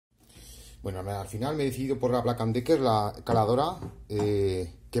Bueno, al final me he decidido por la Black & Decker, la caladora,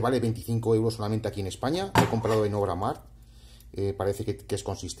 que vale 25 euros solamente aquí en España. Lo he comprado en Obramart, parece que es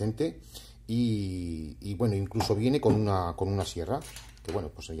consistente. Y bueno, incluso viene con una sierra, que bueno,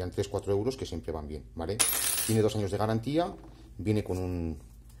 pues serían 3-4 euros que siempre van bien, ¿vale? Tiene 2 años de garantía, viene con un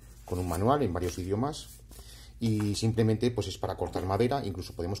manual en varios idiomas y simplemente pues es para cortar madera,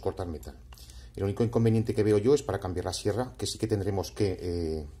 incluso podemos cortar metal. El único inconveniente que veo yo es para cambiar la sierra, que sí que tendremos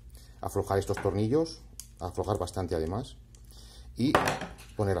que aflojar estos tornillos, aflojar bastante además, y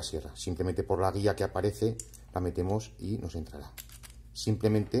poner la sierra. Simplemente por la guía que aparece la metemos y nos entrará.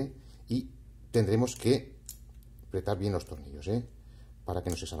 Simplemente, y tendremos que apretar bien los tornillos, para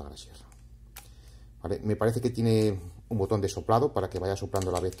que no se salga la sierra. ¿Vale? Me parece que tiene un botón de soplado para que vaya soplando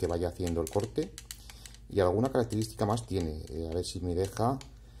a la vez que vaya haciendo el corte. Y alguna característica más tiene. A ver si me deja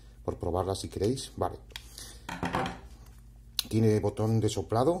por probarla si queréis. Vale. Tiene botón de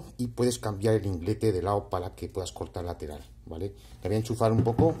soplado y puedes cambiar el inglete de lado para que puedas cortar lateral. ¿Vale? Le voy a enchufar un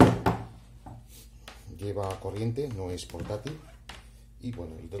poco. Lleva corriente, no es portátil. Y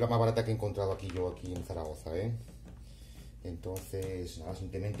bueno, es la más barata que he encontrado aquí en Zaragoza, Entonces, nada,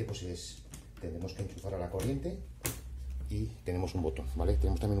 simplemente pues tenemos que enchufar a la corriente y tenemos un botón, ¿vale?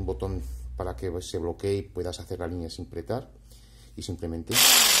 Tenemos también un botón para que se bloquee y puedas hacer la línea sin apretar y simplemente...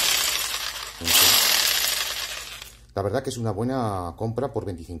 La verdad que es una buena compra por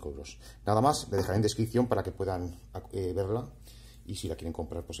 25 euros. Nada más, le dejaré en descripción para que puedan verla y si la quieren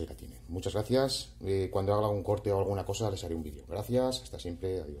comprar, pues ahí la tienen. Muchas gracias. Cuando haga un corte o alguna cosa les haré un vídeo. Gracias, hasta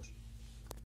siempre, adiós.